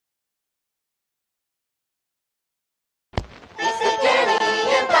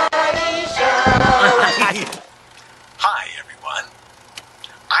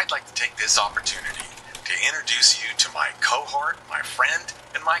this opportunity to introduce you to my cohort, my friend,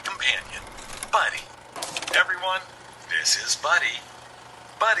 and my companion, Buddy. Everyone, this is Buddy.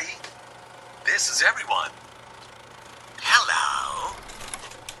 Buddy, this is everyone. Hello.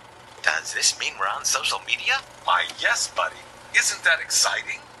 Does this mean we're on social media? Why, yes, Buddy. Isn't that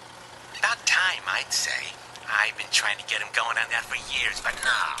exciting? About time, I'd say. I've been trying to get him going on that for years, but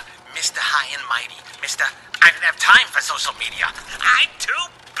nah. Mr. High and Mighty. Mr. I don't have time for social media. I'm too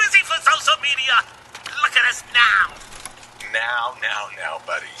busy for social media. Look at us now. Now,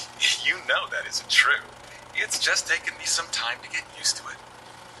 Buddy. You know that isn't true. It's just taken me some time to get used to it.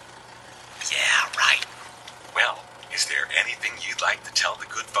 Yeah, right. Well, is there anything you'd like to tell the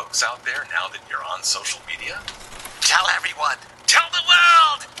good folks out there now that you're on social media? Tell everyone. Tell the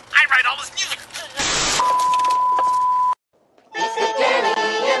world. I write all this music. It's the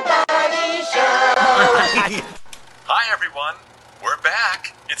Danny and Buddy Show. Hi, everyone. We're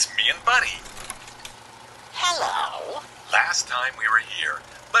back. It's me and Buddy. Hello. Last time we were here,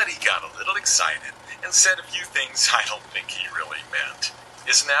 Buddy got a little excited and said a few things I don't think he really meant.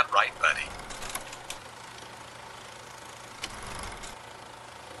 Isn't that right, Buddy?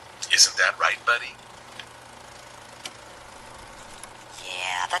 Isn't that right, Buddy?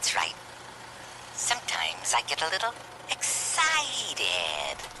 Yeah, that's right. Sometimes I get a little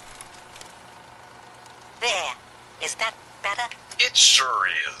excited. There. Is that better? It sure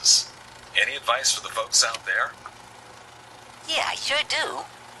is. Any advice for the folks out there? Yeah, I sure do.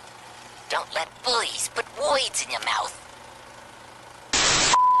 Don't let bullies put words in your mouth.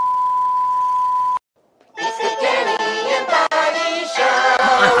 It's the Danny and Buddy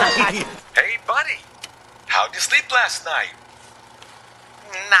Show. Hey, Buddy. How'd you sleep last night?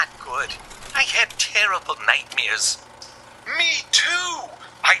 Not good. I had terrible nightmares. Me too.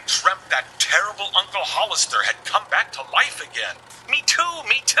 I dreamt that terrible Uncle Hollister had come back to life again. Me too.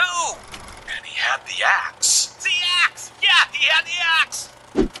 And he had the axe. The axe! Yeah, he had the axe!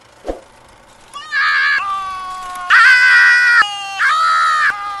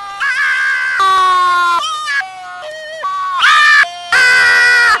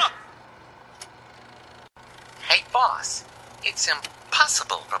 Hey, boss. It's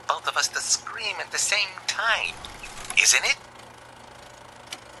impossible for both of us to scream at the same time, isn't it?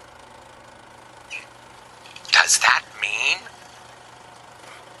 Does that mean...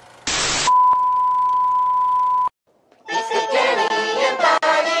 It's the Danny and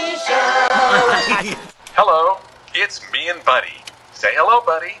Buddy Show. Hello, it's me and Buddy. Say hello,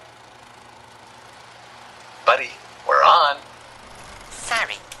 Buddy. Buddy, we're on.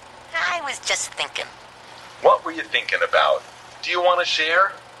 Sorry. I was just thinking. What were you thinking about? Do you want to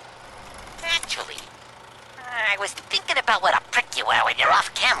share? Actually, I was thinking about what a prick you are when you're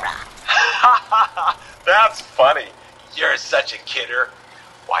off camera. That's funny. You're such a kidder.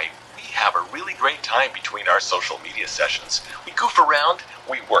 Why, we have a really great time between our social media sessions. We goof around,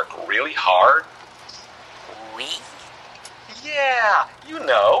 we work really hard. We? Yeah, you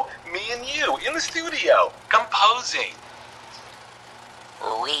know, me and you in the studio, composing.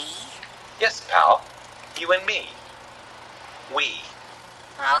 We? Yes, pal. You and me. We.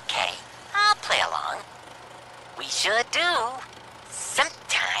 Okay, I'll play along. We sure do.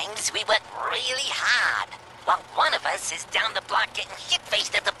 Sometimes we work really hard, while one of us is down the block getting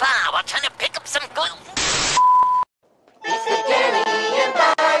shit-faced at the bar while trying to pick up some good... It's the Danny and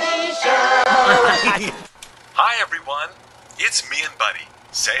Buddy Show. Hi, everyone. It's me and Buddy.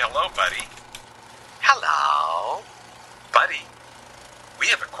 Say hello, Buddy. Hello? Buddy, we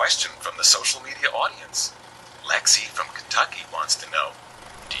have a question from the social media audience. Lexi from Kentucky wants to know,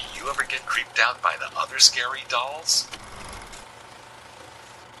 do you ever get creeped out by the other scary dolls?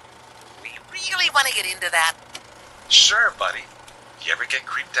 We really want to get into that. Sure, Buddy. You ever get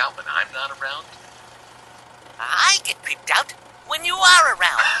creeped out when I'm not around? I get creeped out when you are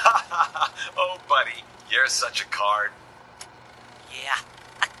around. Oh, Buddy, you're such a card. Yeah,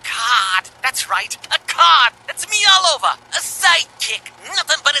 a card. That's right, a card. That's me all over. A sidekick.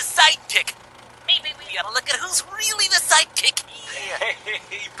 Nothing but a sidekick. Maybe we ought to look at who's really the sidekick here.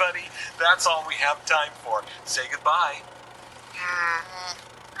 Hey, Buddy, that's all we have time for. Say goodbye.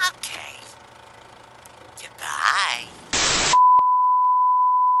 Okay. Goodbye.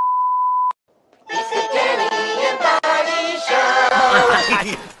 It's the Danny and Buddy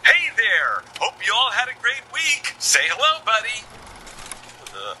Show. Hey there! Hope you all had a great week. Say hello, Buddy.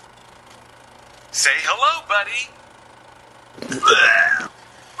 Say hello, Buddy.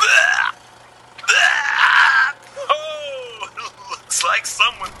 Oh, looks like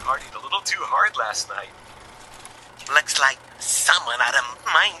someone partied a little too hard last night. Looks like someone ought to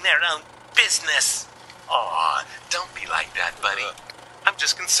mind their own business. Aw, don't be like that, buddy. I'm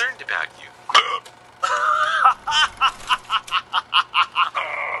just concerned about you.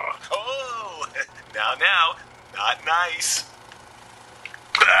 Oh, now, not nice.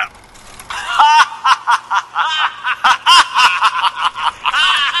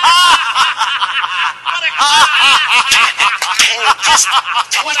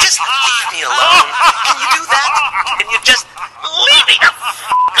 Can you just leave me alone? Can you do that? Can you just leave me the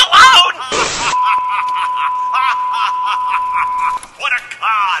alone? What a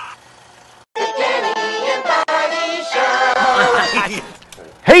con! The Danny and Buddy Show.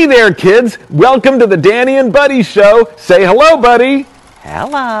 Hey there, kids! Welcome to the Danny and Buddy Show. Say hello, buddy.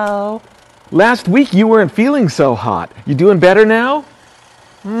 Hello. Last week you weren't feeling so hot. You doing better now?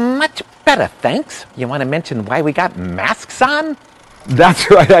 Much better, thanks. You want to mention why we got masks on? That's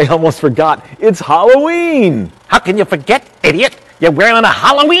right, I almost forgot. It's Halloween! How can you forget, idiot? You're wearing a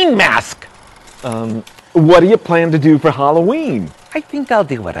Halloween mask. What do you plan to do for Halloween? I think I'll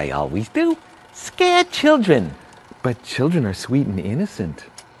do what I always do. Scare children. But children are sweet and innocent.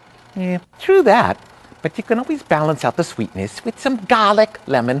 True that. But you can always balance out the sweetness with some garlic,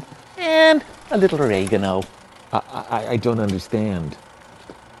 lemon, and a little oregano. I don't understand.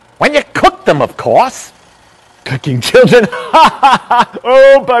 When you cook them, of course. Cooking children?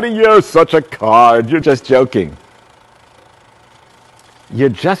 Oh, buddy, you're such a card. You're just joking. You're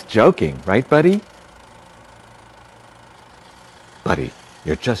just joking, right, buddy? Buddy,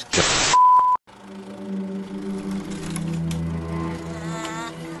 you're just joking.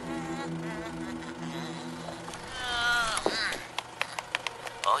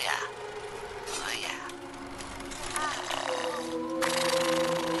 Oh yeah. Oh yeah.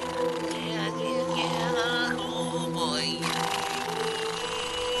 Yeah. Oh boy.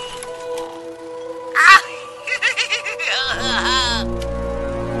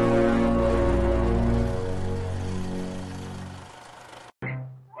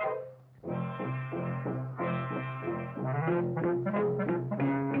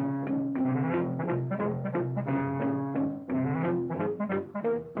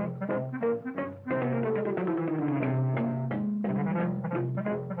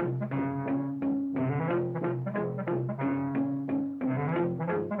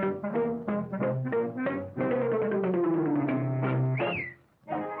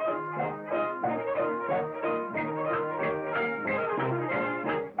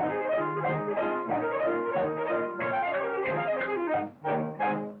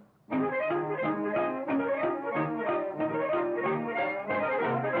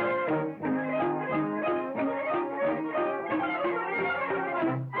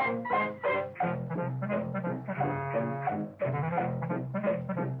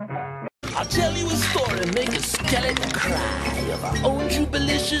 I'll tell you a story, make a skeleton cry of our own true,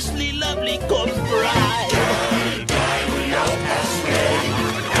 deliciously lovely corpse bride. We all pass away,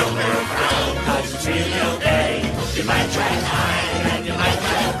 but don't let her frown, 'cause it's really okay. You might try to hide and you might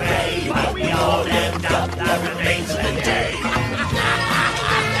try to pray, but we all end up the remains of the day.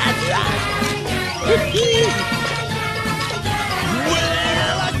 That's right.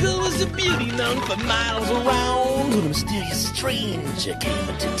 Well, our girl was a beauty known for miles around, when a mysterious stranger came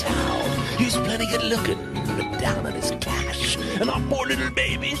into town. He was plenty good looking, but down on his cash. And our poor little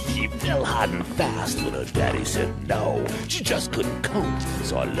baby, she fell hard and fast when her daddy said no. She just couldn't cope,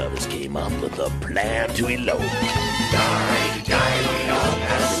 so our lovers came up with a plan to elope. Die, we all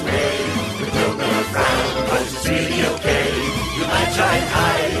pass away, but don't go around, 'cause it's really okay. You might try and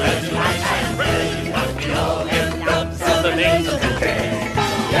hide, and you might try and pray, but we all end up so the names of the day.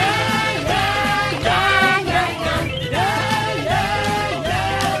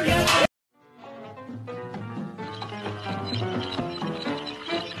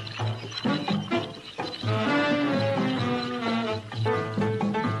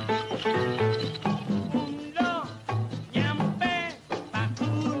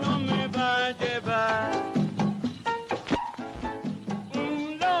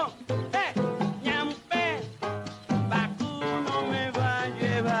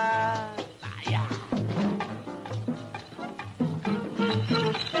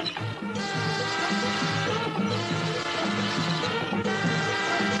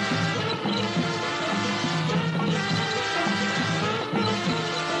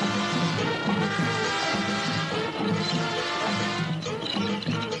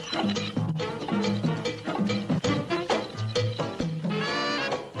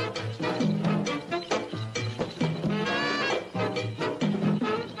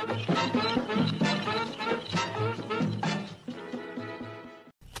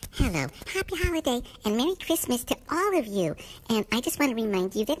 Hello, happy holiday and Merry Christmas to all of you. And I just want to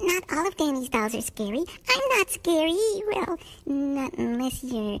remind you that not all of Danny's dolls are scary. I'm not scary. Well, not unless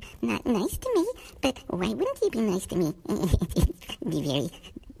you're not nice to me. But why wouldn't you be nice to me? It'd be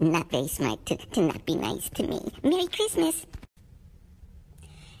not very smart to not be nice to me. Merry Christmas.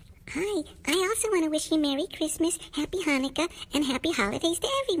 Hi, I also want to wish you Merry Christmas, Happy Hanukkah, and Happy Holidays to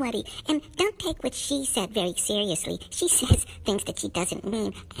everybody. And don't take what she said very seriously. She says things that she doesn't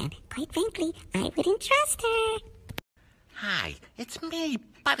mean, and quite frankly, I wouldn't trust her. Hi, it's me,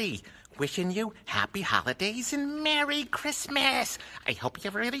 Buddy, wishing you happy holidays and Merry Christmas. I hope you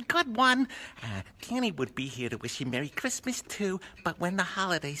have a really good one. Danny would be here to wish you Merry Christmas too, but when the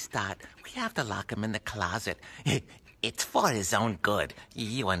holidays start, we have to lock him in the closet. It's for his own good.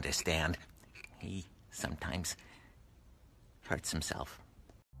 You understand. He sometimes hurts himself.